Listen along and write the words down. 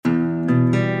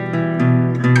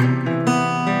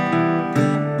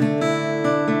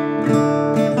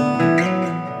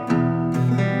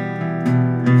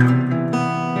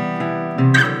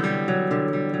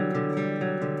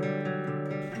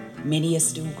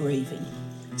grieving.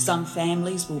 Some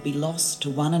families will be lost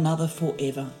to one another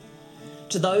forever.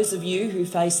 To those of you who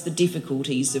face the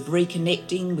difficulties of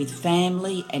reconnecting with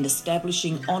family and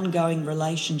establishing ongoing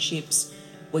relationships,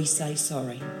 we say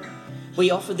sorry. We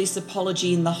offer this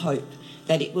apology in the hope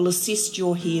that it will assist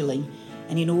your healing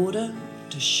and in order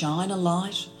to shine a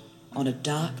light on a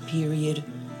dark period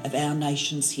of our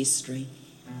nation's history.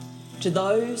 To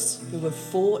those who have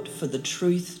fought for the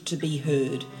truth to be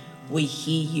heard, we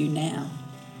hear you now.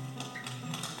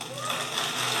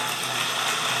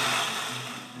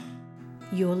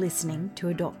 You're listening to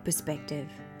Adopt Perspective,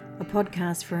 a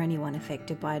podcast for anyone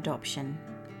affected by adoption.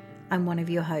 I'm one of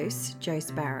your hosts, Jo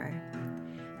Sparrow.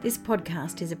 This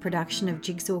podcast is a production of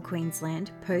Jigsaw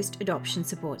Queensland Post-Adoption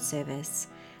Support Service.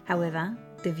 However,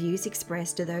 the views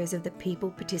expressed are those of the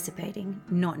people participating,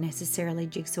 not necessarily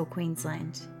Jigsaw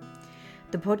Queensland.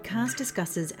 The podcast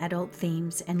discusses adult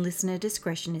themes and listener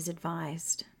discretion is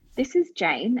advised. This is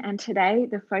Jane, and today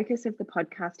the focus of the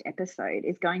podcast episode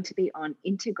is going to be on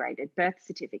integrated birth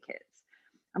certificates.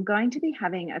 I'm going to be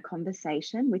having a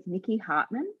conversation with Nikki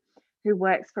Hartman, who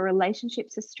works for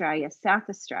Relationships Australia South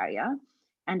Australia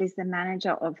and is the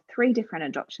manager of 3 different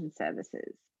adoption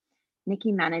services.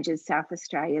 Nikki manages South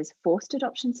Australia's Forced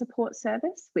Adoption Support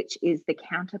Service, which is the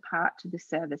counterpart to the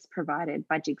service provided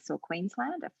by Jigsaw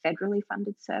Queensland, a federally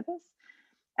funded service,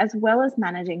 as well as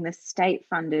managing the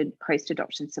state-funded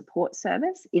Post-Adoption Support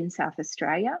Service in South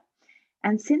Australia.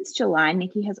 And since July,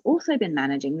 Nikki has also been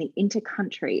managing the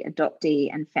Inter-Country Adoptee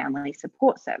and Family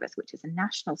Support Service, which is a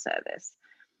national service.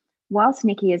 Whilst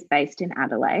Nikki is based in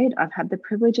Adelaide, I've had the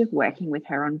privilege of working with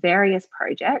her on various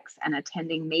projects and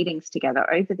attending meetings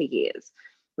together over the years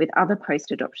with other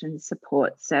post-adoption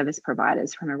support service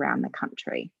providers from around the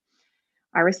country.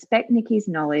 I respect Nikki's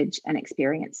knowledge and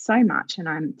experience so much, and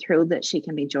I'm thrilled that she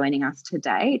can be joining us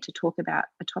today to talk about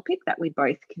a topic that we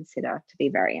both consider to be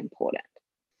very important.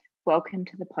 Welcome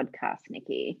to the podcast,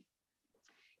 Nikki.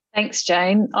 Thanks,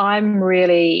 Jane. I'm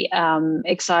really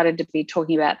excited to be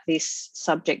talking about this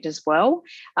subject as well,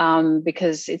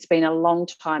 because it's been a long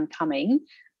time coming,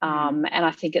 and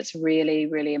I think it's really,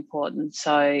 really important.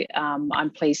 So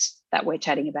I'm pleased that we're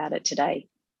chatting about it today.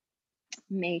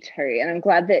 Me too. And I'm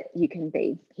glad that you can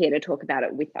be here to talk about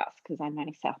it with us, because I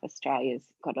know South Australia's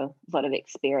got a lot of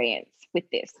experience with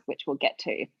this, which we'll get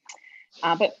to.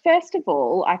 But first of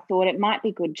all, I thought it might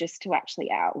be good just to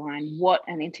actually outline what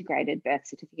an integrated birth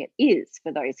certificate is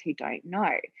for those who don't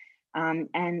know.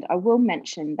 And I will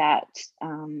mention that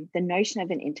the notion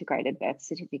of an integrated birth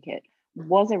certificate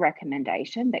was a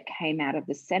recommendation that came out of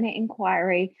the Senate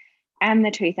inquiry and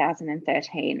the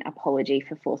 2013 Apology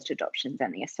for Forced Adoptions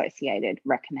and the associated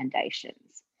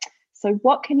recommendations. So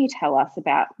what can you tell us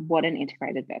about what an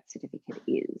integrated birth certificate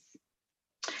is?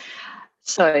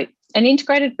 So an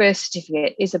integrated birth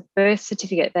certificate is a birth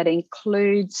certificate that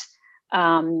includes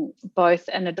both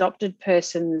an adopted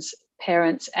person's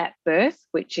parents at birth,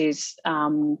 which is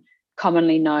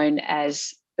commonly known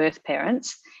as birth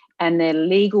parents, and their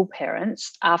legal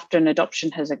parents after an adoption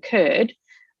has occurred,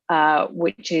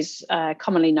 which is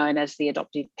commonly known as the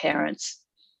adoptive parents.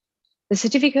 The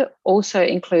certificate also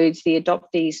includes the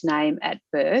adoptee's name at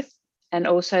birth and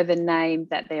also the name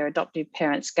that their adoptive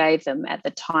parents gave them at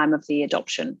the time of the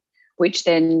adoption, which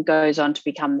then goes on to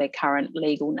become their current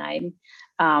legal name.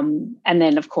 And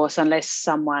then, of course, unless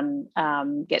someone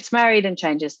gets married and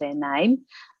changes their name,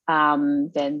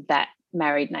 then that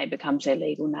married name becomes their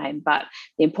legal name. But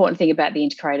the important thing about the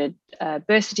integrated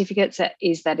birth certificates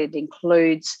is that it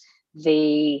includes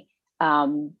the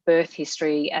birth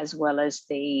history as well as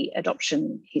the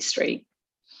adoption history.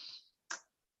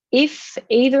 If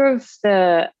either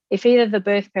the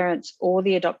birth parents or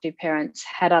the adoptive parents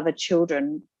had other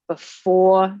children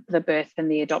before the birth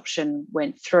and the adoption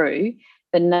went through,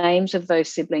 the names of those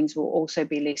siblings will also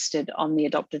be listed on the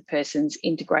adopted person's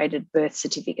integrated birth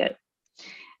certificate.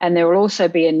 And there will also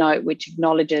be a note which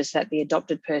acknowledges that the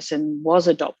adopted person was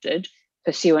adopted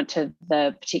pursuant to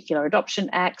the particular adoption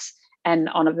acts and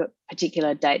on a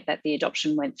particular date that the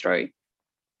adoption went through.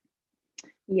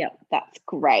 Yep, that's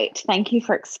great. Thank you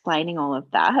for explaining all of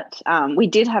that. We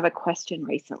did have a question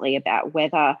recently about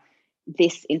whether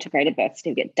this integrated birth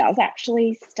certificate does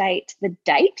actually state the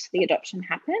date the adoption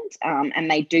happened, and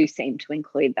they do seem to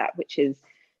include that, which is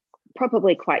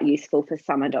probably quite useful for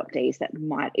some adoptees that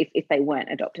might, if they weren't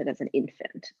adopted as an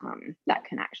infant, that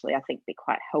can actually, I think, be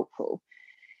quite helpful.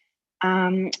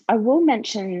 I will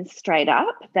mention straight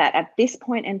up that at this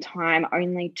point in time,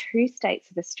 only 2 states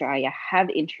of Australia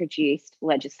have introduced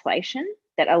legislation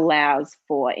that allows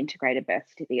for integrated birth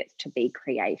certificates to be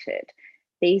created.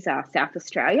 These are South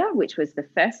Australia, which was the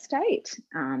first state,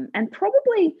 and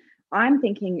probably I'm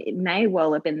thinking it may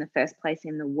well have been the first place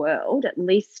in the world, at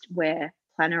least where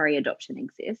plenary adoption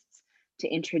exists, to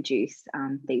introduce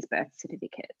these birth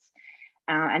certificates.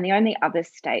 And the only other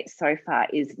state so far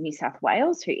is New South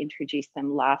Wales, who introduced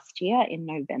them last year in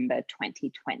November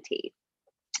 2020.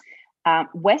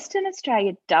 Western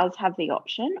Australia does have the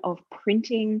option of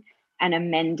printing an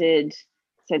amended,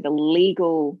 so the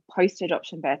legal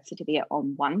post-adoption birth certificate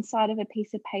on one side of a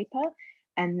piece of paper,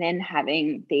 and then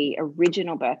having the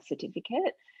original birth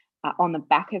certificate on the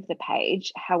back of the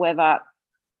page. However,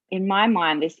 in my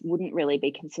mind, this wouldn't really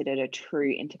be considered a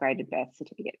true integrated birth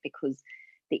certificate, because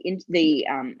the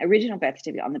original birth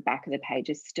certificate on the back of the page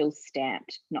is still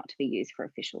stamped not to be used for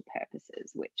official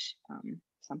purposes, which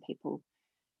some people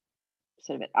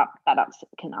sort of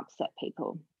can upset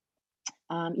people.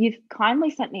 You've kindly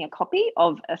sent me a copy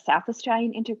of a South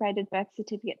Australian integrated birth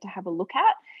certificate to have a look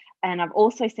at, and I've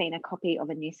also seen a copy of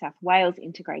a New South Wales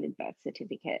integrated birth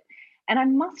certificate. And I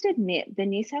must admit, the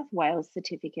New South Wales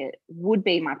certificate would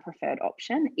be my preferred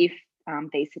option if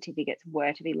these certificates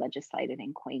were to be legislated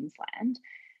in Queensland.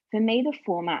 For me, the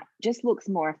format just looks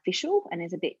more official and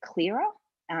is a bit clearer.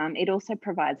 It also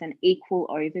provides an equal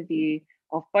overview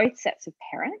of both sets of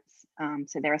parents.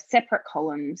 So there are separate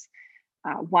columns.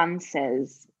 One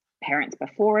says parents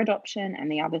before adoption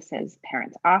and the other says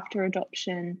parents after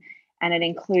adoption. And it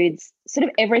includes sort of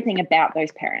everything about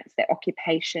those parents, their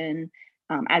occupation,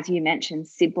 as you mentioned,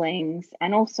 siblings,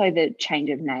 and also the change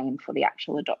of name for the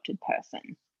actual adopted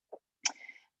person.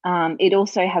 It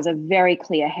also has a very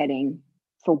clear heading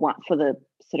for the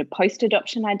sort of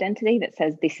post-adoption identity that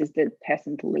says this is the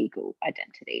person's legal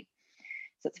identity.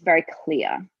 So it's very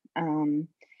clear. And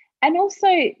also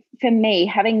for me,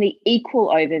 having the equal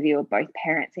overview of both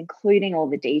parents, including all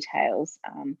the details,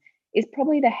 is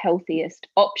probably the healthiest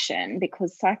option,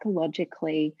 because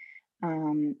psychologically,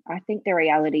 I think the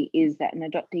reality is that an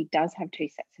adoptee does have two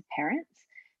sets of parents,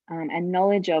 and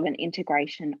knowledge of an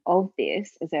integration of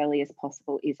this as early as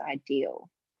possible is ideal.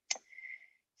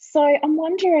 So I'm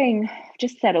wondering,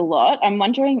 just said a lot, I'm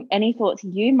wondering any thoughts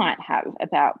you might have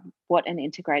about what an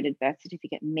integrated birth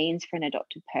certificate means for an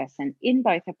adopted person in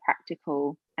both a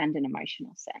practical and an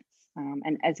emotional sense,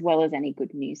 and as well as any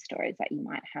good news stories that you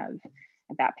might have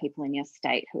about people in your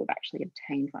state who have actually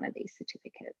obtained one of these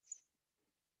certificates.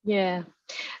 Yeah,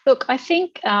 look, I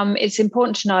think it's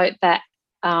important to note that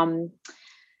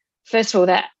first of all,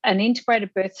 that an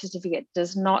integrated birth certificate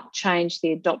does not change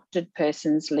the adopted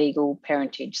person's legal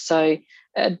parentage. So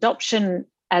adoption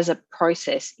as a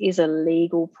process is a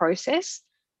legal process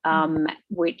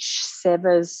which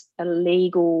severs a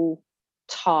legal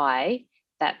tie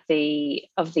of the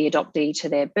adoptee to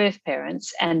their birth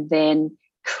parents, and then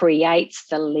creates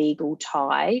the legal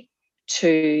tie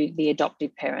to the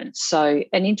adoptive parents. So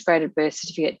an integrated birth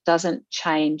certificate doesn't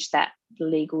change that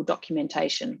legal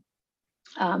documentation.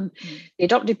 The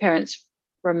adoptive parents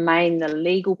remain the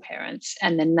legal parents,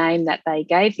 and the name that they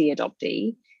gave the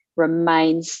adoptee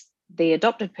remains the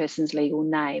adopted person's legal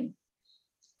name.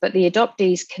 But the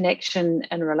adoptee's connection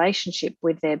and relationship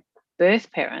with their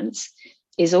birth parents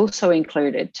is also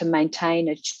included to maintain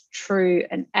a true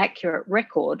and accurate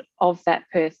record of that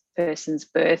person's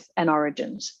birth and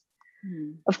origins.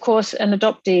 Of course, an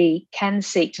adoptee can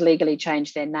seek to legally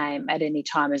change their name at any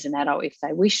time as an adult if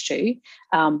they wish to,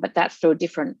 but that's through a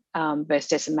different births,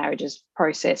 deaths and marriages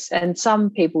process. And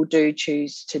some people do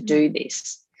choose to do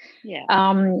this. Yeah.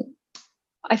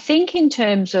 I think in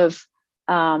terms of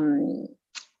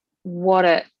what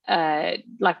it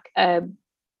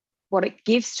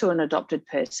gives to an adopted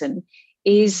person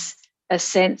is a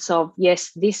sense of,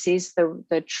 yes, this is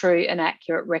the true and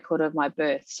accurate record of my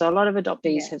birth. So a lot of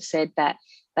adoptees have said that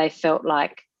they felt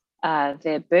like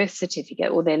their birth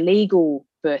certificate or their legal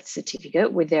birth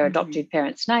certificate with their adoptive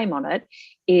parent's name on it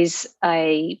is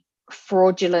a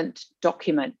fraudulent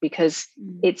document because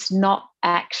it's not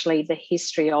actually the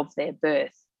history of their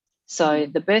birth. So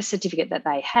the birth certificate that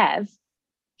they have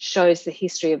shows the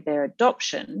history of their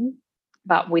adoption,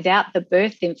 but without the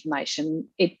birth information,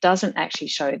 it doesn't actually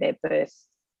show their birth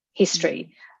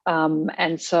history.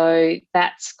 And so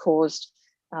that's caused,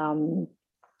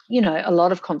 a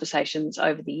lot of conversations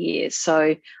over the years.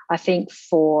 So I think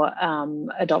for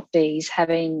adoptees,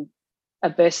 having a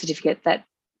birth certificate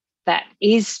that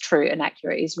is true and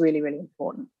accurate is really, really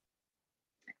important.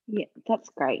 Yeah, that's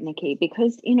great, Nikki,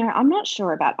 because, I'm not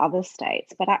sure about other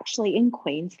states, but actually in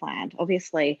Queensland,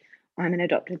 obviously, I'm an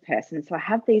adopted person, so I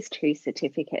have these two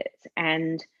certificates,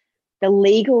 and the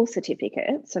legal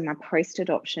certificate, so my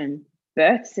post-adoption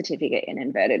birth certificate in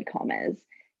inverted commas,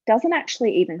 doesn't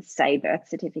actually even say birth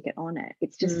certificate on it.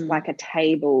 It's just like a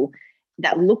table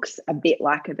that looks a bit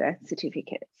like a birth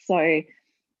certificate. So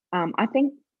I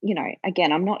think,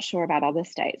 again, I'm not sure about other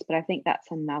states, but I think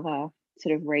that's another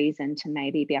sort of reason to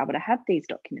maybe be able to have these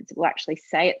documents. It will actually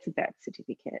say it's a birth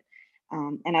certificate.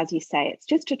 And as you say, it's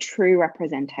just a true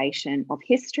representation of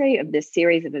history, of the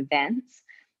series of events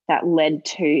that led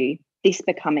to this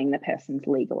becoming the person's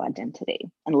legal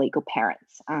identity and legal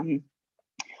parents.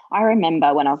 I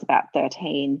remember when I was about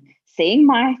 13 seeing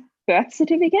my birth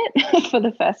certificate for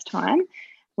the first time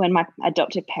when my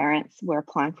adoptive parents were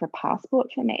applying for a passport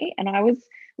for me. And I was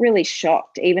really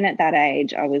shocked. Even at that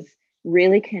age, I was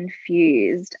really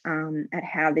confused at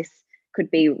how this could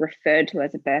be referred to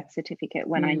as a birth certificate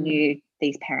when I knew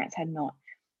these parents had not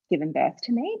given birth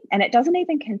to me. And it doesn't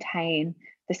even contain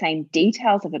the same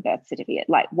details of a birth certificate,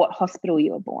 like what hospital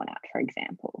you were born at, for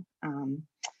example.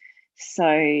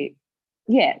 So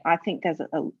yeah, I think there's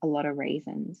a lot of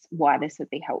reasons why this would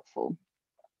be helpful.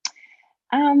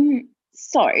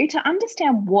 So to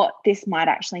understand what this might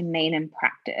actually mean in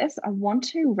practice, I want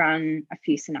to run a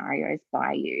few scenarios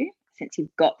by you, since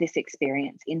you've got this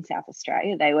experience in South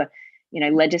Australia. They were,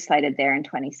 legislated there in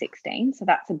 2016. So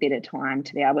that's a bit of time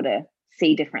to be able to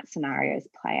see different scenarios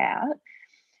play out.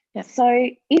 Yep. So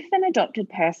if an adopted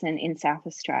person in South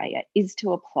Australia is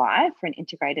to apply for an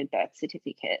integrated birth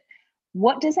certificate,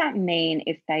 what does that mean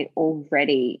if they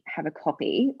already have a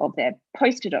copy of their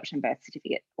post-adoption birth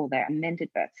certificate or their amended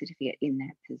birth certificate in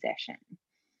their possession?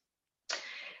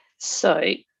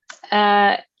 So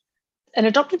an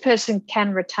adopted person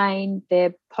can retain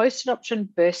their post-adoption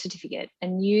birth certificate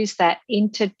and use that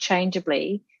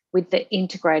interchangeably with the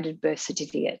integrated birth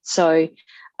certificate. So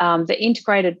the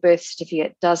integrated birth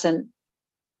certificate doesn't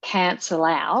cancel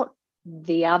out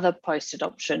the other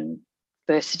post-adoption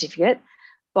birth certificate.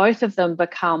 Both of them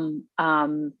become,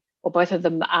 or both of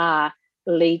them are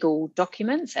legal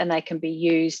documents, and they can be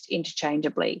used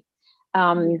interchangeably.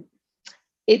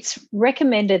 It's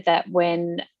recommended that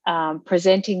when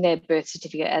presenting their birth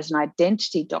certificate as an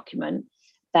identity document,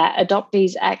 that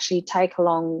adoptees actually take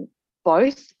along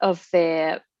both of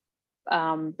their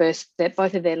both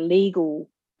of their legal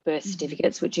birth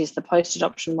certificates, which is the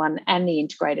post-adoption one and the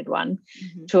integrated one,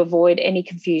 to avoid any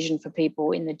confusion for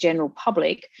people in the general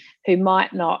public who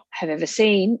might not have ever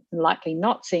seen, likely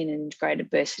not seen an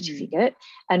integrated birth certificate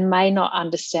and may not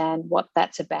understand what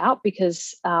that's about,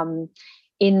 because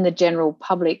in the general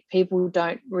public, people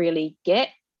don't really get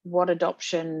what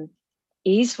adoption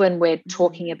is when we're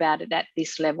talking about it at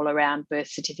this level around birth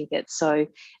certificates. So,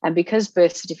 and because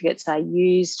birth certificates are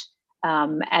used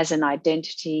as an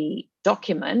identity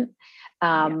document,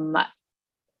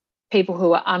 people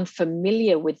who are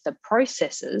unfamiliar with the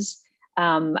processes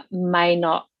may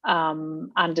not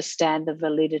understand the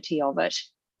validity of it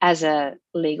as a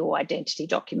legal identity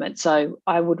document. So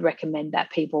I would recommend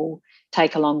that people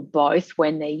take along both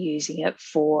when they're using it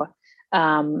for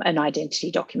an identity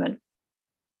document.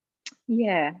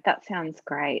 Yeah, that sounds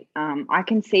great. I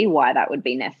can see why that would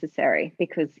be necessary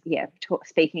because,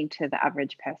 speaking to the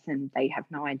average person, they have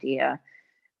no idea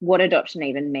what adoption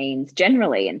even means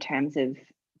generally in terms of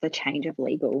the change of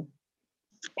legal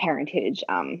parentage,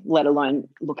 let alone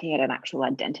looking at an actual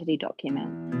identity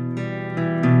document.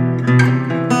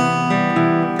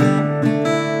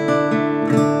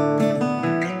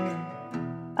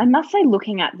 I must say,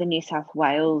 looking at the New South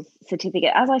Wales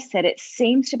certificate, as I said, it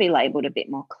seems to be labelled a bit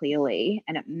more clearly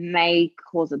and it may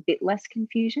cause a bit less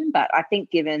confusion. But I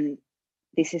think given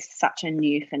this is such a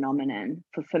new phenomenon,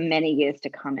 for many years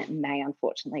to come, it may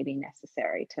unfortunately be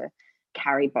necessary to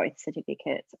carry both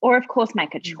certificates or, of course,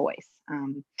 make a choice,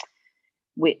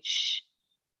 which,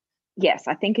 yes,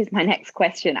 I think is my next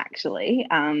question, actually.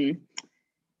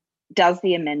 Does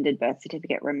the amended birth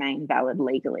certificate remain valid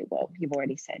legally? Well, you've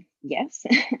already said yes.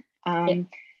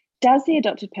 Does the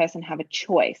adopted person have a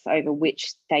choice over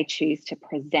which they choose to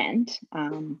present,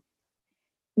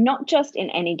 not just in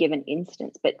any given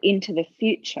instance, but into the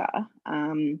future?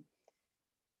 Do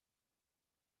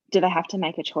they have to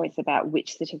make a choice about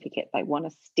which certificate they want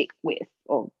to stick with,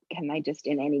 or can they just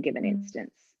in any given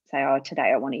instance say, oh,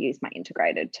 today I want to use my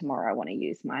integrated, tomorrow I want to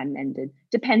use my amended,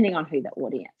 depending on who the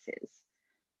audience is?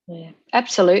 Yeah,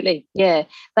 absolutely. Yeah,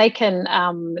 they can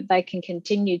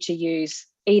continue to use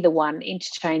either one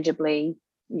interchangeably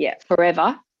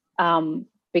forever,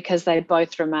 because they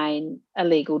both remain a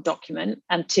legal document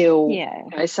until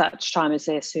such time as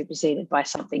they're superseded by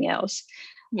something else.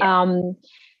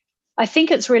 I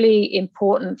think it's really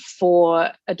important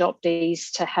for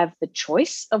adoptees to have the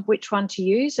choice of which one to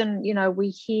use. And, we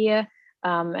hear,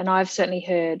 and I've certainly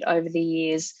heard over the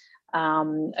years,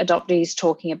 adoptees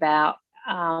talking about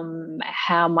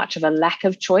how much of a lack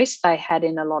of choice they had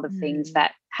in a lot of things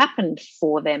that happened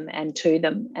for them and to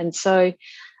them. And so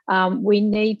we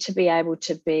need to be able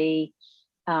to be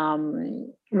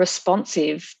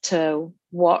responsive to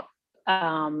what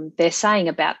they're saying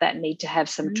about that need to have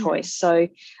some choice. So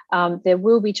there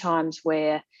will be times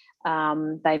where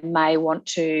they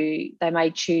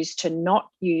may choose to not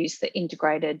use the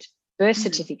integrated birth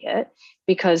certificate,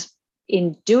 because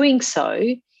in doing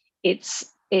so, it's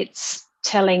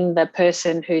telling the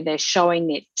person who they're showing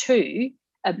it to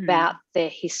about their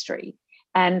history.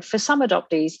 And for some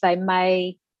adoptees, they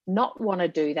may not want to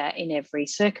do that in every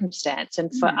circumstance.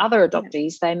 And for other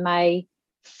adoptees, they may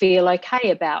feel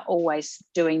okay about always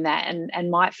doing that,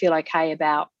 and might feel okay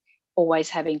about always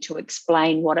having to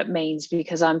explain what it means,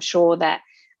 because I'm sure that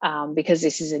because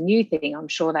this is a new thing, I'm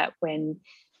sure that when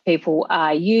people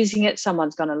are using it,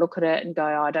 someone's going to look at it and go,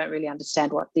 oh, I don't really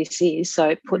understand what this is. So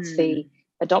it puts the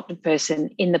adopted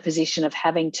person in the position of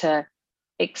having to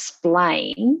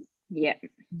explain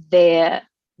their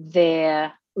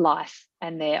life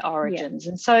and their origins.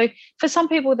 And so for some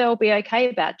people, they'll be okay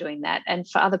about doing that, and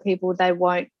for other people, they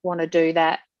won't want to do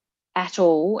that at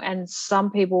all. And some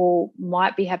people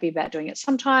might be happy about doing it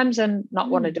sometimes and not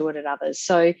want to do it at others.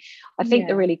 So I think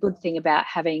the really good thing about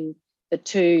having the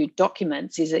two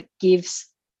documents is it gives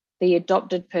the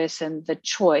adopted person the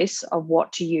choice of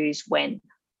what to use when.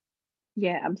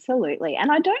 Yeah, absolutely.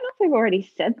 And I don't know if we've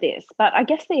already said this, but I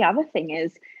guess the other thing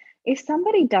is, if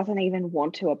somebody doesn't even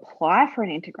want to apply for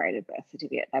an integrated birth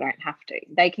certificate, they don't have to.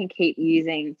 They can keep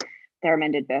using their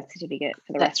amended birth certificate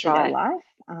for the rest of their life.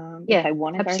 If they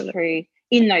want to go through,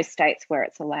 in those states where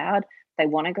it's allowed, they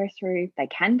want to go through, they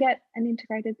can get an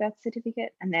integrated birth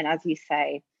certificate. And then, as you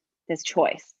say, there's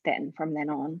choice then from then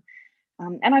on.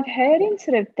 And I've heard in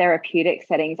sort of therapeutic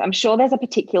settings, I'm sure there's a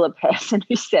particular person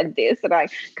who said this, and I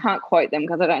can't quote them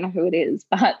because I don't know who it is,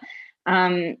 but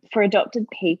for adopted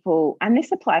people, and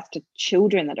this applies to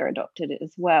children that are adopted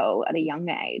as well at a young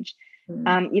age,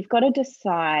 you've got to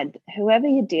decide whoever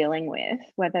you're dealing with,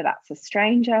 whether that's a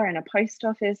stranger in a post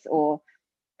office or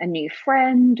a new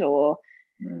friend or,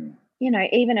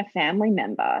 even a family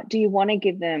member, do you want to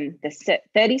give them the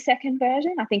 30-second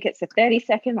version? I think it's the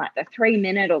 30-second, like the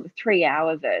 3-minute or the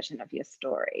 3-hour version of your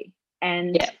story.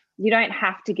 And you don't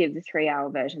have to give the 3-hour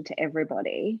version to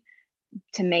everybody.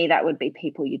 To me, that would be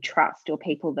people you trust or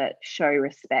people that show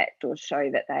respect or show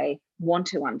that they want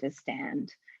to understand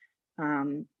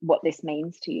what this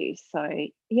means to you. So,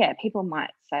 people might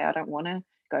say, I don't want to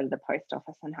go to the post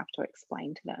office and have to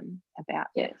explain to them about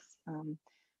this,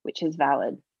 which is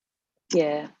valid.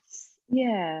 Yeah.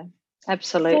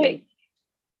 Absolutely.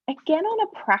 So, again, on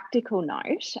a practical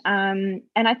note, and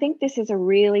I think this is a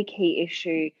really key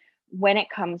issue when it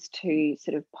comes to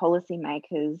sort of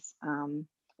policymakers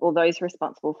or those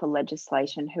responsible for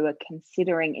legislation who are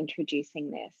considering introducing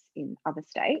this in other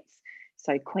states.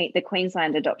 So the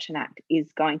Queensland Adoption Act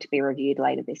is going to be reviewed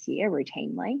later this year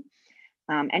routinely.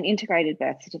 And integrated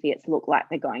birth certificates look like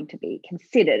they're going to be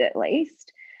considered at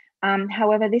least.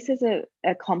 However, this is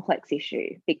a complex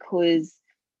issue because,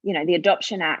 the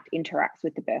Adoption Act interacts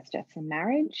with the Birth, Deaths and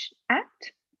Marriage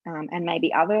Act and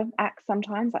maybe other acts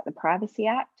sometimes, like the Privacy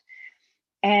Act.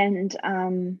 And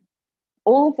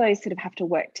all of those sort of have to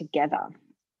work together.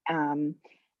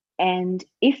 And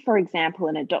if, for example,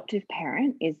 an adoptive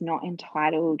parent is not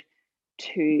entitled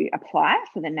to apply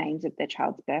for the names of their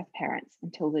child's birth parents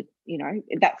until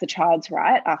that's the child's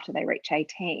right after they reach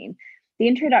 18, the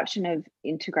introduction of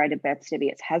integrated birth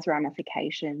certificates has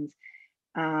ramifications,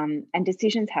 and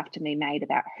decisions have to be made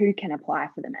about who can apply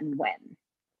for them and when.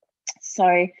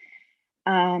 So,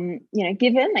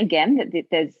 given again that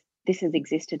this has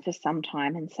existed for some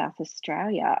time in South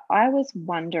Australia, I was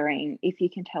wondering if you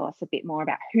can tell us a bit more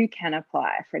about who can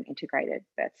apply for an integrated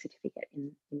birth certificate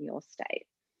in your state.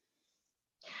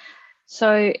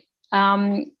 So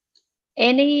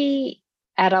any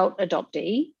adult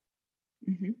adoptee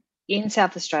in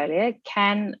South Australia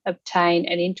can obtain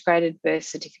an integrated birth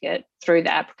certificate through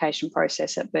the application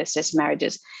process at Birth, Deaths and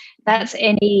Marriages. That's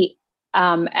any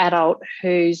adult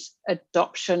whose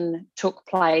adoption took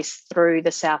place through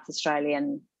the South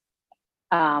Australian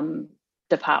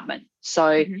department.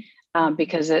 So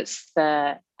because it's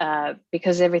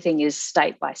because everything is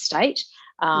state by state,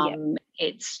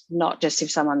 it's not just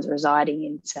if someone's residing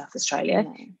in South Australia,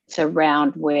 it's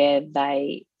around where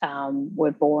they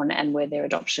were born and where their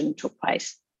adoption took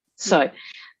place. So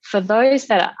for those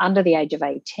that are under the age of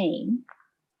 18,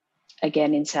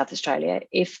 again in South Australia,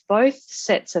 if both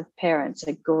sets of parents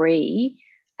agree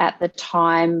at the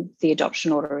time the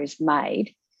adoption order is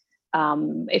made,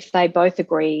 if they both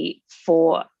agree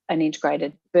for an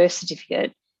integrated birth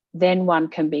certificate, then one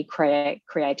can be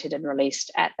created and released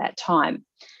at that time.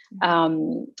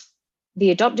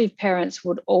 the adoptive parents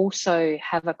would also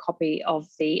have a copy of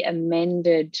the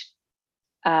amended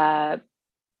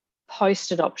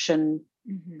post-adoption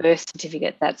birth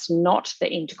certificate. That's not the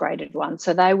integrated one.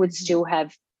 So they would still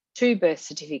have 2 birth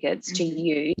certificates to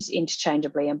use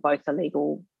interchangeably, and both are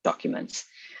legal documents.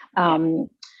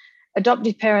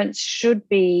 Adoptive parents should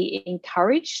be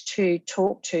encouraged to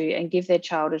talk to and give their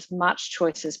child as much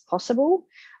choice as possible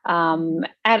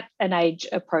at an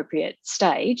age-appropriate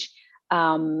stage,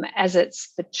 as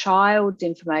it's the child's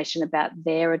information about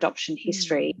their adoption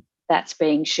history that's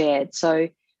being shared. So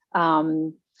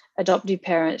adoptive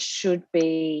parents should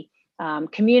be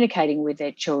communicating with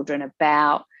their children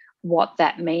about what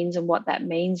that means and what that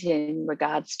means in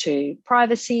regards to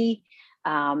privacy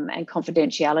and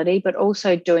confidentiality, but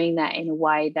also doing that in a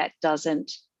way that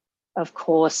doesn't, of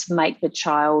course, make the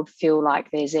child feel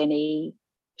like there's any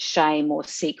shame or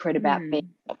secret about being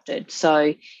adopted.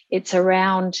 So it's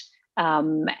around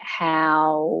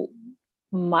how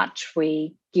much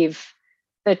we give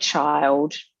the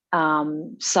child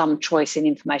some choice in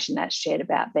information that's shared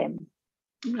about them.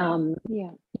 And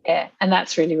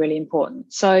that's really, really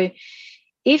important. So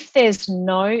if there's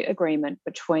no agreement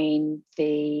between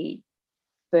the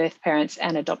birth parents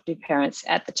and adoptive parents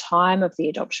at the time of the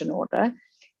adoption order,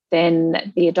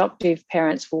 then the adoptive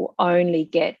parents will only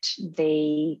get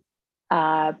the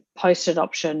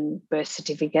post-adoption birth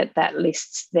certificate that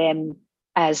lists them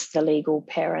as the legal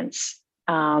parents.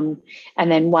 And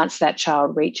then once that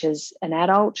child reaches an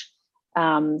adult,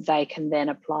 they can then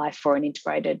apply for an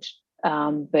integrated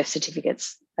birth certificate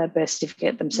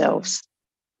themselves.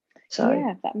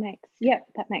 So that makes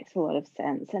a lot of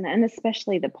sense, and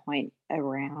especially the point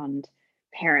around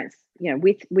parents,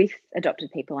 with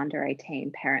adopted people under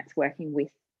 18, parents working with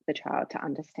the child to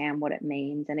understand what it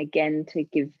means, and again to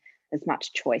give as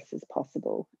much choice as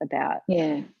possible about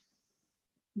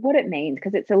what it means,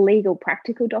 because it's a legal,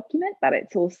 practical document, but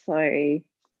it's also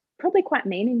probably quite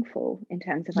meaningful in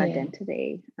terms of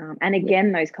identity. And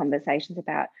again, those conversations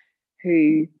about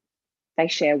who they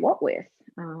share what with,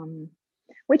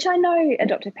 which I know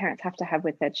adoptive parents have to have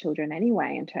with their children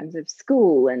anyway, in terms of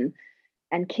school, and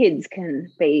kids can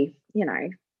be,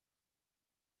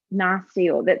 nasty,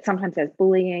 or that sometimes there's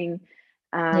bullying.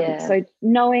 So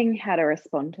knowing how to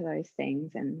respond to those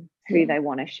things, and who they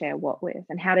want to share what with,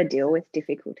 and how to deal with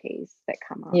difficulties that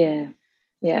come up. And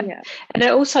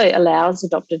it also allows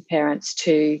adopted parents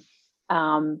to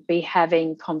be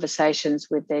having conversations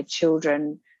with their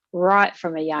children right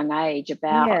from a young age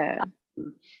about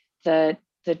the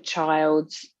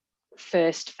child's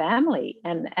first family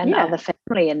and other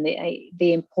family, and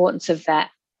the importance of that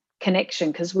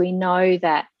connection, because we know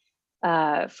that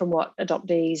from what adult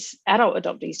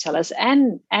adoptees tell us,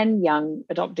 and young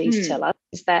adoptees tell us,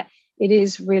 is that it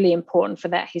is really important for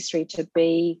that history to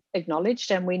be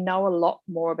acknowledged. And we know a lot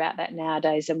more about that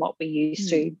nowadays than what we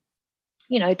used to,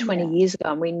 20 years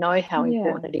ago. And we know how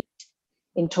important it is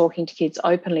in talking to kids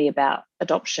openly about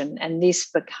adoption. And this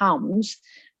becomes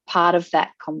part of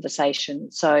that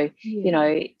conversation. So,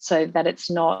 so that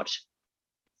it's not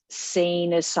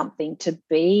seen as something to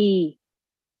be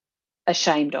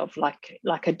ashamed of, like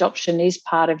adoption is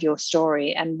part of your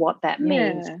story, and what that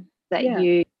means that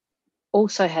you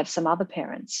also have some other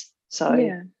parents. So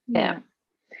and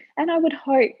I would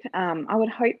hope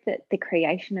that the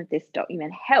creation of this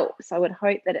document helps. I would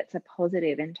hope that it's a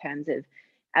positive in terms of,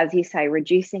 as you say,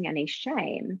 reducing any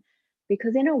shame,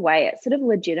 because in a way it sort of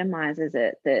legitimizes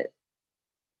it, that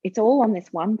it's all on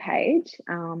this one page.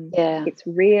 It's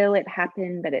real, it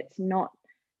happened, but it's not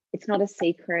a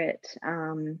secret.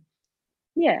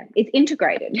 It's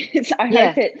integrated. I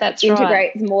hope it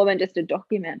integrates more than just a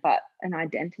document, but an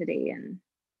identity and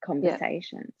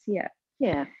conversations.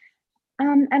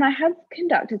 And I have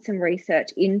conducted some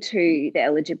research into the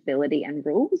eligibility and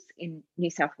rules in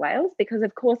New South Wales, because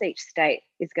of course each state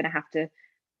is going to have to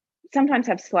sometimes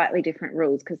have slightly different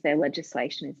rules because their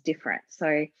legislation is different.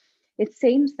 So it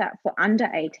seems that for under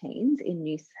 18s in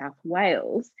New South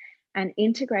Wales, an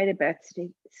integrated birth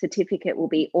certificate will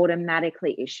be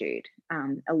automatically issued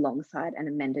alongside an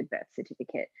amended birth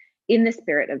certificate, in the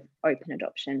spirit of open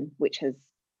adoption, which has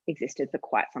existed for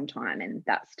quite some time in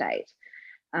that state.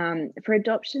 For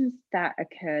adoptions that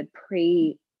occurred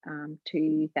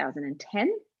pre-2010,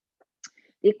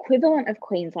 the equivalent of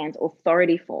Queensland's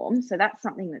authority form, so that's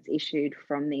something that's issued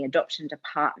from the adoption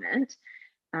department,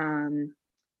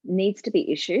 needs to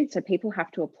be issued. So people have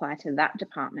to apply to that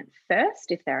department first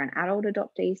if they're an adult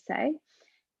adoptee, say,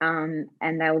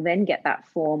 and they'll then get that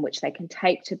form, which they can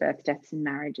take to birth, deaths and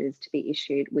marriages, to be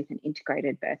issued with an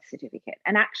integrated birth certificate.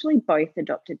 And actually both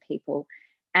adopted people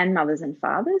and mothers and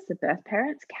fathers, the birth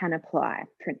parents, can apply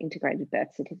for an integrated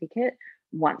birth certificate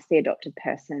once the adopted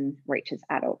person reaches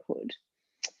adulthood.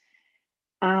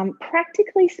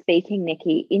 Practically speaking,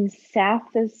 Nikki, in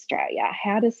South Australia,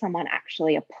 how does someone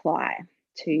actually apply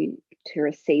to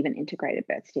receive an integrated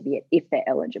birth certificate if they're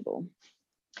eligible?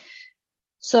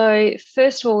 So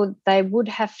first of all, they would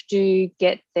have to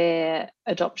get their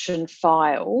adoption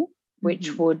file,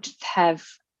 which would have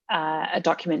a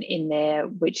document in there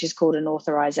which is called an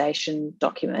authorisation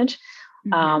document,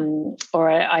 or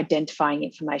an identifying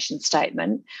information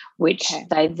statement, which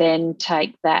they then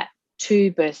take that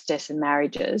to Births, Deaths and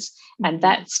Marriages, and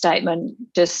that statement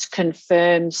just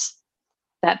confirms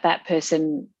that that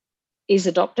person is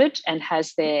adopted and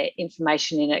has their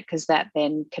information in it, because that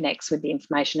then connects with the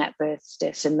information at Births,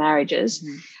 Deaths and Marriages.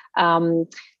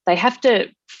 They have to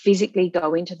physically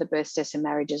go into the Births, Deaths and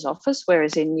Marriages office,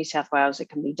 whereas in New South Wales it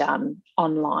can be done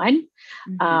online.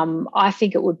 I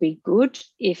think it would be good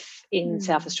if in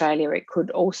South Australia it could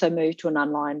also move to an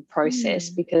online process,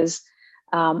 because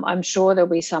I'm sure there'll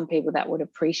be some people that would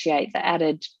appreciate the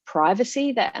added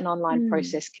privacy that an online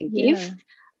process can give.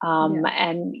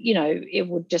 And, you know, it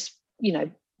would just, you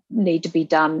know, need to be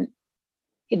done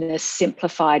in a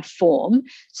simplified form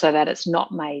so that it's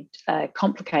not made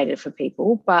complicated for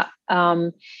people. But,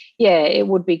 it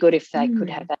would be good if they could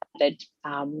have that added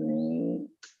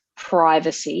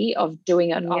privacy of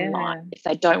doing it online, if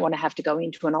they don't want to have to go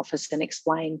into an office and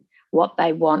explain what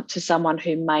they want to someone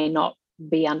who may not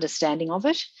be understanding of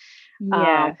it.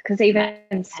 Because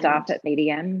even staff at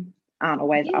BDM aren't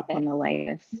always up on the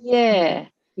latest.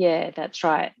 That's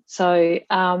right. So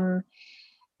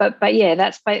but yeah,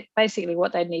 that's basically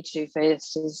what they need to do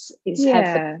first is have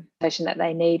the information that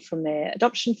they need from their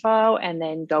adoption file, and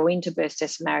then go into Births,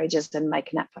 Deaths and Marriages and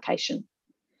make an application.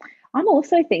 I'm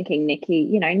also thinking, Nikki,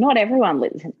 you know, not everyone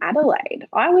lives in Adelaide.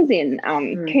 I was in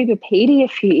Coober Pedy a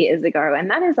few years ago,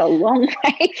 and that is a long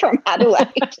way from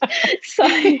Adelaide. So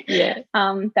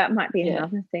that might be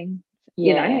another thing.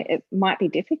 You know, it might be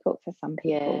difficult for some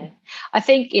people. I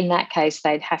think in that case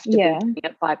they'd have to be doing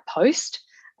it by post.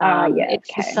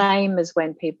 It's the same as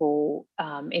when people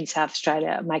in South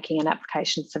Australia are making an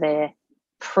application for their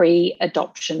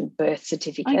pre-adoption birth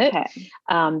certificate.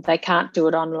 They can't do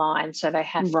it online, so they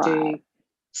have to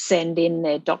send in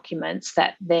their documents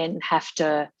that then have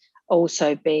to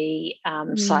also be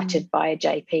cited by a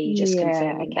GP, just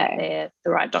confirming that they're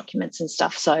the right documents and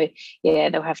stuff. So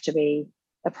they'll have to be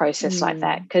a process like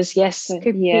that, because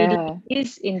Cooper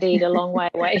is indeed a long way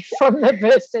away from the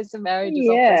Births, Deaths and Marriages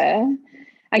office.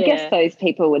 I guess those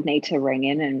people would need to ring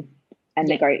in and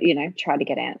you know, try to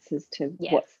get answers to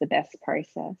what's the best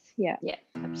process. Yeah,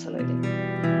 absolutely.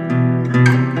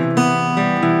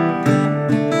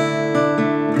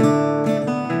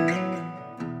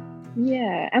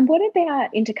 And what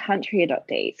about inter-country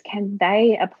adoptees? Can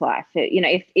they apply for, you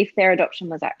know, if their adoption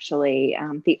was actually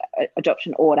the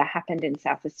adoption order happened in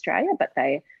South Australia, but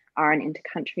they are an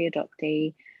inter-country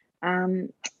adoptee,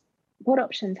 what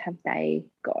options have they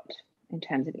got in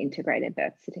terms of integrated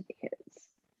birth certificates?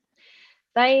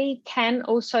 They can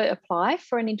also apply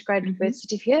for an integrated birth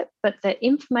certificate, but the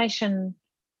information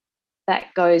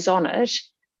that goes on it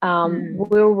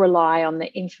will rely on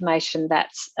the information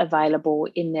that's available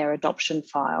in their adoption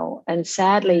file. And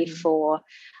sadly for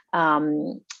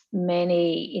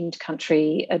many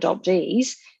in-country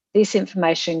adoptees, this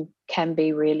information can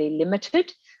be really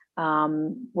limited.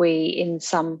 In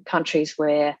some countries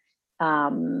where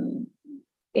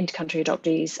inter-country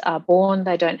adoptees are born,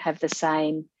 they don't have the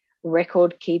same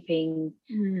record keeping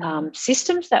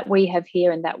systems that we have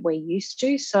here and that we're used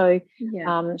to. So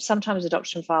sometimes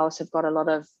adoption files have got a lot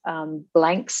of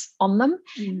blanks on them.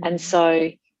 And so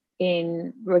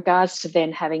in regards to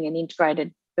then having an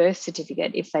integrated birth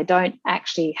certificate, if they don't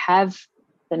actually have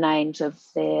the names of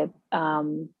their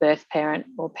birth parent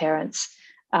or parents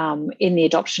in the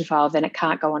adoption file, then it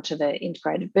can't go onto the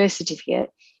integrated birth certificate,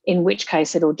 in which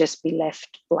case it'll just be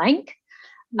left blank.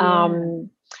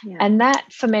 And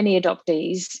that for many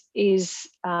adoptees is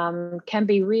can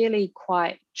be really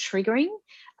quite triggering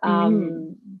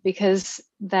because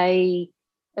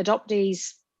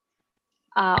adoptees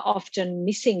are often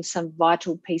missing some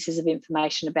vital pieces of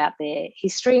information about their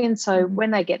history. And so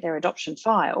when they get their adoption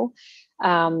file,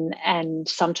 and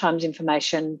sometimes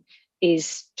information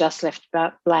is just left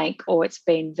blank or it's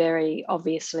been very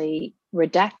obviously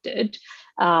redacted,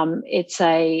 it's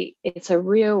a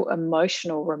real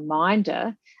emotional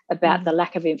reminder about the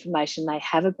lack of information they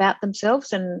have about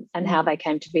themselves and how they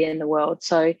came to be in the world.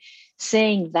 So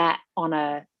seeing that on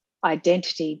a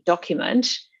identity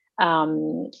document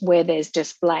where there's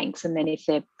just blanks, and then if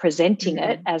they're presenting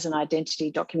it as an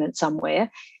identity document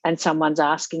somewhere and someone's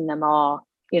asking them,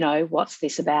 what's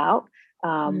this about?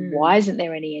 Why isn't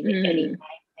there any name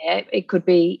there? It could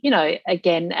be,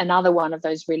 again, another one of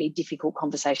those really difficult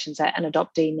conversations that an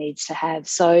adoptee needs to have.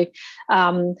 So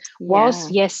whilst,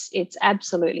 yes, it's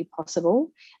absolutely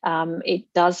possible, it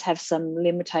does have some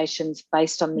limitations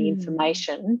based on the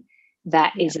information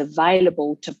that is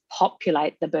available to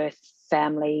populate the birth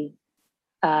family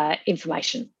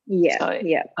information. But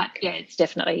it's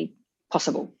definitely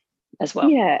possible as well.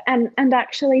 Yeah, and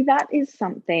actually that is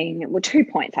something, 2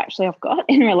 points actually I've got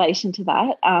in relation to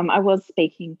that. I was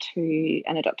speaking to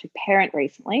an adoptive parent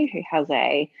recently who has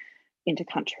a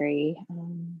intercountry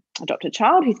adopted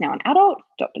child who's now an adult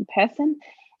adopted person,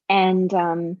 and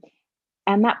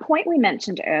that point we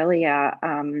mentioned earlier,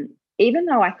 even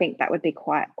though I think that would be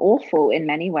quite awful in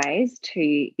many ways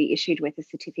to be issued with a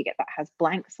certificate that has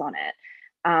blanks on it,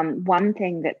 one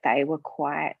thing that they were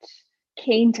quite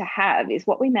keen to have is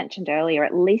what we mentioned earlier,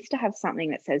 at least to have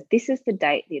something that says this is the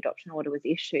date the adoption order was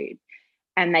issued,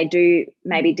 and they did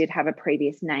have a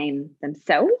previous name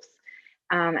themselves,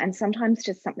 and sometimes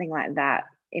just something like that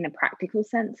in a practical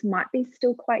sense might be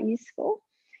still quite useful.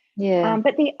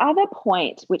 But the other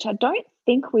point, which I don't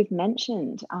think we've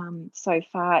mentioned so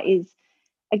far, is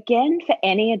again for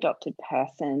any adopted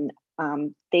person,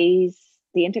 the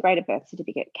integrated birth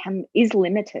certificate is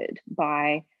limited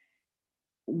by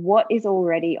what is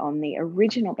already on the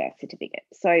original birth certificate.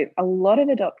 So a lot of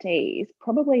adoptees,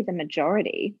 probably the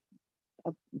majority,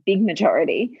 a big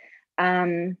majority,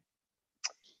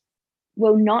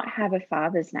 will not have a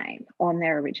father's name on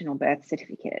their original birth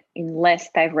certificate unless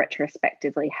they've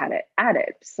retrospectively had it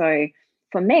added. So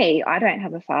for me, I don't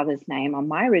have a father's name on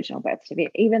my original birth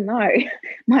certificate, even though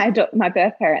my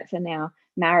birth parents are now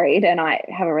married and I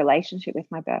have a relationship with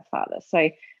my birth father. So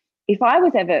if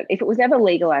it was ever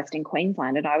legalised in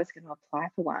Queensland and I was going to apply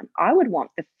for one, I would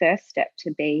want the first step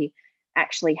to be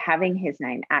actually having his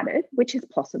name added, which is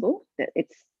possible. That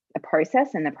it's a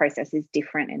process, and the process is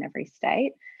different in every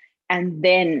state, and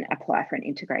then apply for an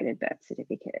integrated birth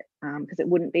certificate, because it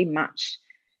wouldn't be much.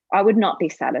 I would not be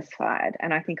satisfied,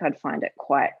 and I think I'd find it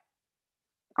quite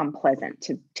unpleasant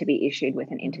to be issued with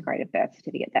an integrated birth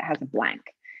certificate that has a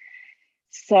blank.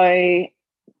 So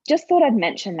just thought I'd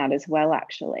mention that as well,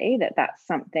 actually, that's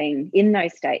something in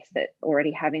those states that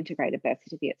already have integrated birth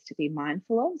certificates to be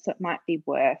mindful of. So it might be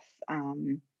worth,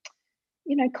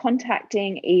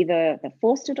 contacting either the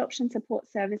forced adoption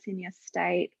support service in your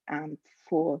state.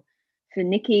 For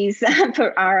Nikki's,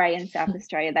 for RA in South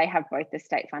Australia, they have both the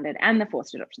state funded and the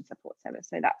forced adoption support service.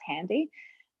 So that's handy.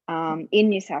 In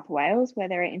New South Wales, where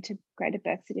there are integrated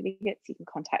birth certificates, you can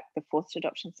contact the forced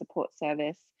adoption support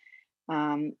service,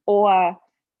 or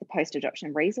the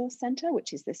Post-Adoption Resource Centre,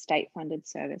 which is the state-funded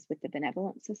service with the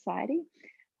Benevolent Society.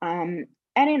 And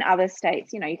in other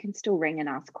states, you can still ring and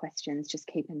ask questions. Just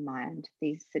keep in mind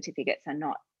these certificates are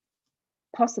not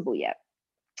possible yet.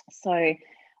 So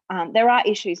there are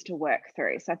issues to work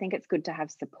through. So I think it's good to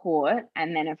have support.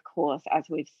 And then, of course, as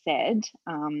we've said,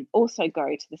 also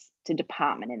go to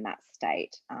department in that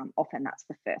state. Often that's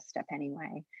the first step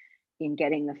anyway, in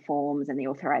getting the forms and the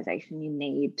authorization you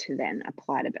need to then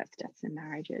apply to birth, deaths and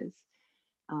marriages.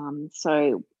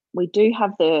 So we do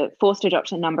have the forced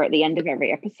adoption number at the end of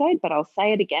every episode, but I'll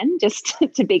say it again just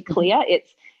to be clear.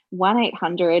 It's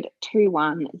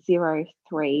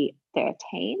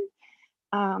 1-800-210313.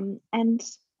 And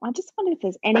I just wonder if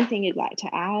there's anything you'd like to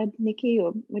add, Nikki,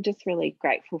 or we're just really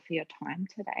grateful for your time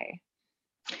today.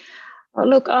 Well,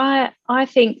 look, I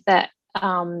think that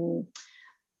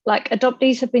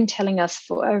adoptees have been telling us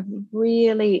for a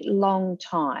really long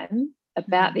time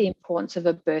about the importance of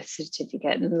a birth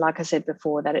certificate. And like I said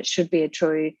before, that it should be a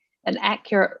true and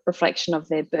accurate reflection of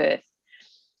their birth.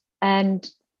 And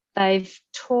they've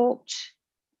talked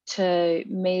to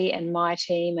me and my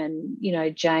team, and,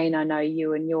 Jane, I know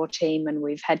you and your team, and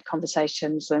we've had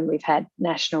conversations when we've had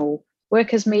national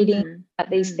workers meetings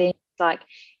about these things.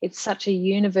 It's such a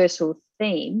universal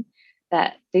theme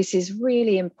that this is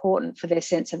really important for their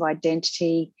sense of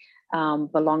identity,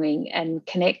 belonging and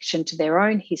connection to their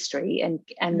own history and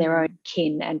their own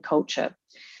kin and culture.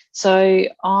 So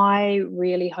I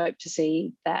really hope to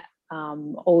see that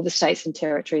all the states and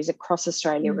territories across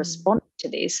Australia respond to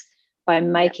this by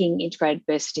making integrated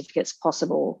birth certificates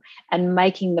possible and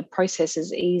making the process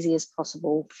as easy as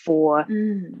possible for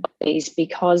these,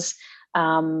 because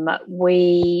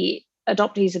adoptees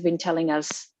have been telling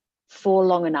us for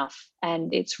long enough,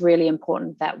 and it's really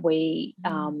important that we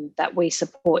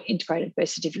support integrated birth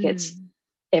certificates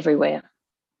everywhere.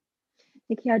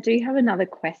 Nikki, I do have another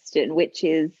question, which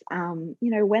is,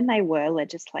 when they were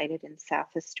legislated in South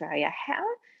Australia,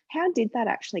 how did that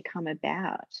actually come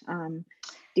about?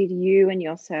 Did you and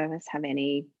your service have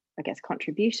any, I guess,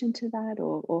 contribution to that,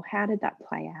 or how did that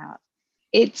play out?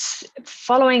 It's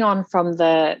following on from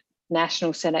the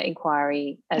National Senate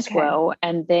inquiry as well,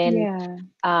 and then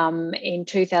in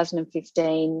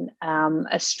 2015, South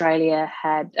Australia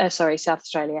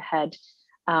had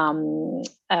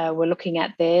were looking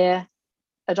at their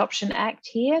Adoption Act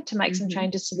here to make some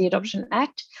changes to the Adoption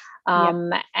Act.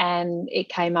 And it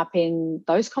came up in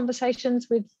those conversations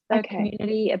with the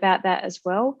community about that as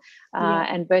well.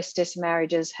 And birth, deaths and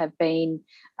marriages have been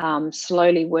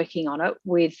slowly working on it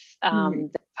with the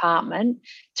department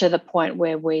to the point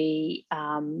where we,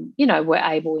 were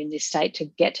able in this state to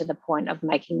get to the point of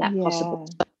making that possible.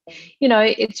 So,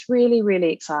 it's really,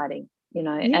 really exciting,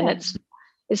 and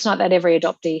it's not that every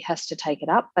adoptee has to take it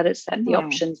up, but it's that the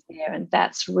option's there, and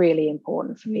that's really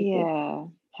important for people. Yeah,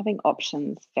 having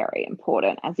options, very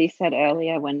important. As you said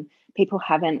earlier, when people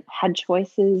haven't had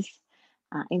choices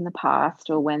in the past,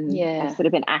 or when they've sort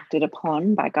of been acted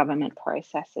upon by government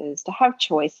processes, to have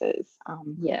choices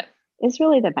is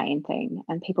really the main thing,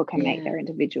 and people can make their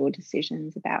individual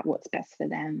decisions about what's best for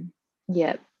them.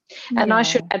 And I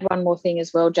should add one more thing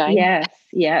as well, Jane.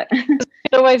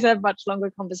 We always have much longer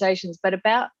conversations, but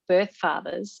about birth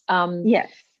fathers.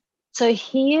 So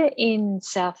here in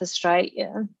South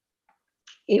Australia,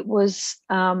 it was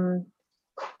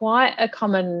quite a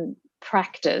common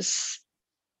practice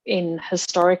in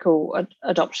historical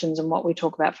adoptions and what we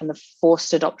talk about from the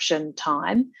forced adoption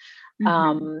time,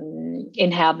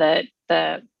 in how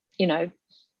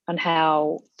on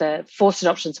how the forced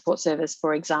adoption support service,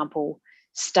 for example,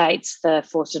 states the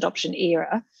forced adoption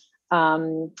era,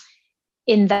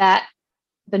 in that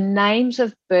the names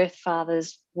of birth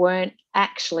fathers weren't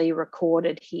actually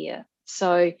recorded here.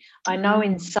 So I know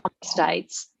in some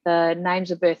states the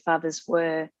names of birth fathers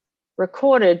were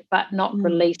recorded but not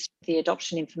released with the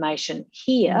adoption information.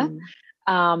 Here,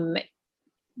 the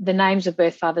names of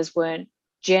birth fathers weren't,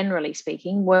 generally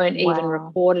speaking, even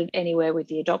recorded anywhere with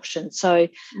the adoption. So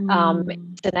it's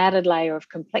an added layer of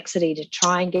complexity to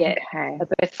try and get a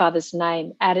birth father's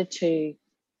name added to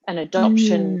an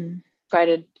adoption,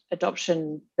 graded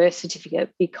adoption birth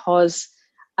certificate, because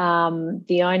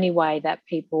the only way that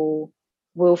people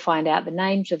will find out the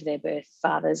names of their birth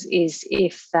fathers is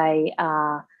if they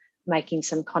are making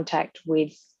some contact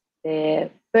with their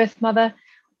birth mother,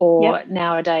 or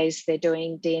nowadays they're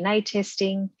doing DNA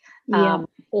testing,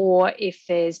 or if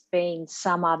there's been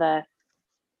some other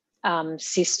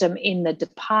system in the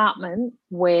department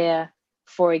where,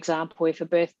 for example, if a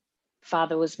birth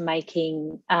father was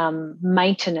making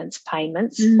maintenance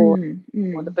payments for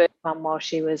the birth mum while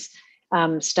she was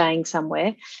staying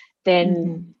somewhere,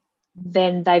 then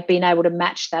they've been able to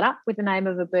match that up with the name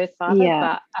of a birth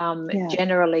father. But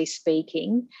generally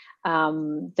speaking,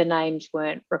 the names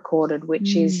weren't recorded,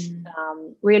 which is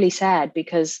really sad,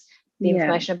 because the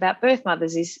information about birth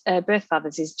fathers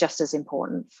is just as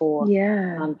important for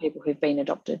people who've been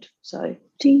adopted. So,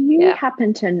 do you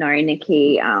happen to know,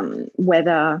 Nikki,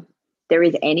 whether there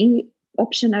is any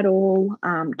option at all,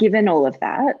 given all of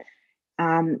that,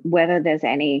 whether there's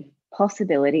any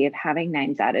possibility of having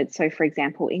names added? So, for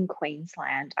example, in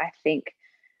Queensland, I think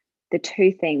the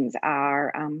two things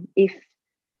are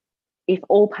if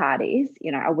all parties,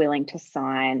 are willing to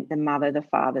sign, the mother, the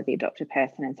father, the adopted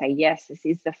person, and say, yes, this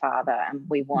is the father and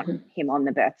we want him on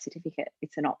the birth certificate,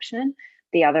 it's an option.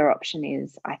 The other option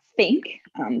is, I think,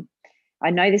 I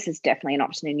know this is definitely an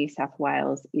option in New South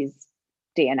Wales, is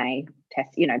DNA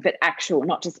test, but actual,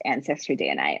 not just ancestry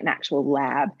DNA, an actual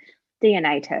lab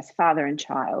DNA test, father and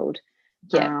child.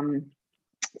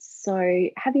 So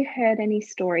have you heard any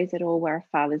stories at all where a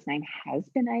father's name has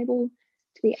been able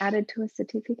to be added to a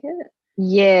certificate?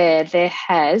 Yeah, there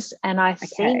has. And I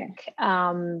think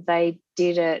they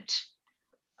did it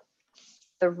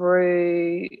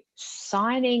through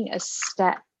signing a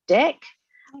stat dec,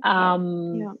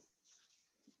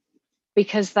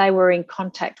 because they were in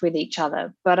contact with each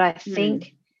other. But I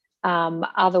think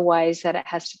other ways that it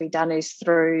has to be done is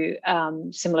through,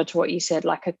 similar to what you said,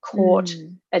 like a court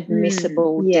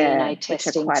admissible DNA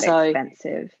testing. Which are quite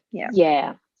expensive.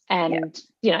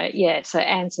 So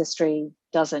Ancestry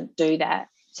doesn't do that.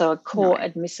 So a court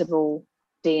admissible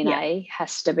DNA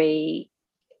has to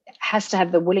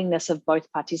have the willingness of both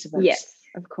participants. Yes,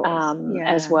 of course.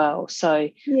 As well. So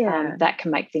that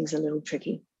can make things a little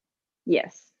tricky.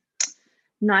 Yes.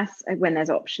 Nice when there's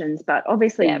options, but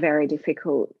obviously very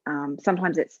difficult.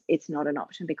 Sometimes it's not an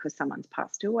option because someone's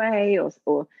passed away or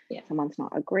someone's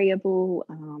not agreeable.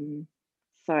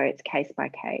 So it's case by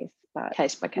case. But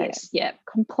case by case, yeah.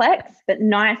 Complex, but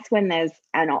nice when there's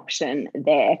an option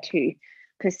there to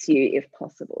pursue if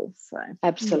possible. So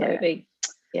absolutely,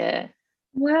 yeah.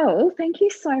 Well, thank you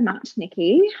so much,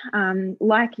 Nikki.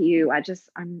 Like you,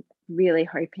 I'm really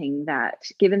hoping that,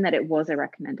 given that it was a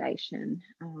recommendation,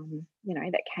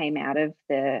 that came out of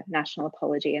the national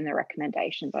apology and the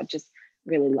recommendations, I'd just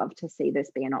really love to see this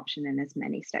be an option in as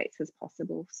many states as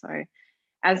possible. So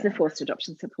as the Forced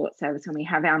Adoption Support Service, when we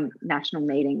have our national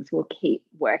meetings, we'll keep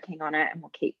working on it and we'll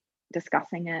keep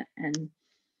discussing it and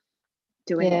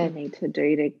doing what we need to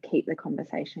do to keep the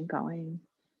conversation going.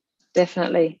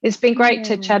 Definitely. It's been great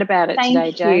to chat about it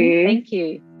today, Jane. Thank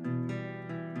you.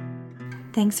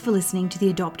 Thanks for listening to the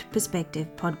Adopt Perspective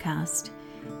podcast.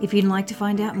 If you'd like to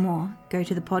find out more, go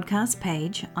to the podcast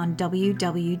page on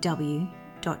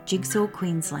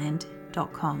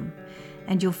www.jigsawqueensland.com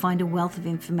and you'll find a wealth of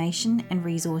information and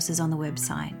resources on the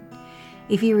website.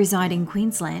 If you reside in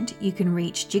Queensland, you can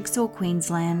reach Jigsaw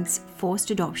Queensland's Forced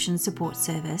Adoption Support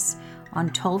Service on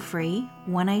toll-free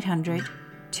 1800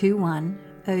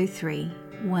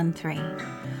 210313,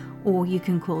 or you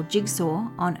can call Jigsaw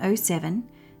on 07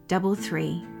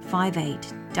 33 58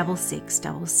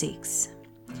 6666.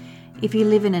 If you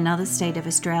live in another state of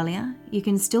Australia, you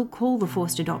can still call the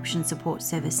Forced Adoption Support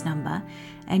Service number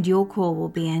and your call will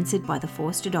be answered by the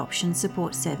Forced Adoption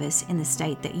Support Service in the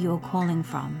state that you're calling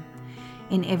from.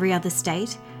 In every other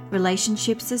state,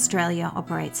 Relationships Australia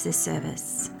operates this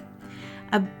service.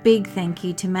 A big thank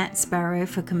you to Matt Sparrow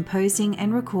for composing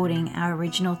and recording our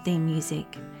original theme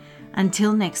music.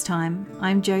 Until next time,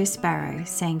 I'm Jo Sparrow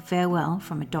saying farewell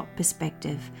from Adopt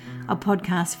Perspective, a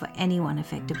podcast for anyone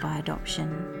affected by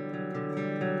adoption.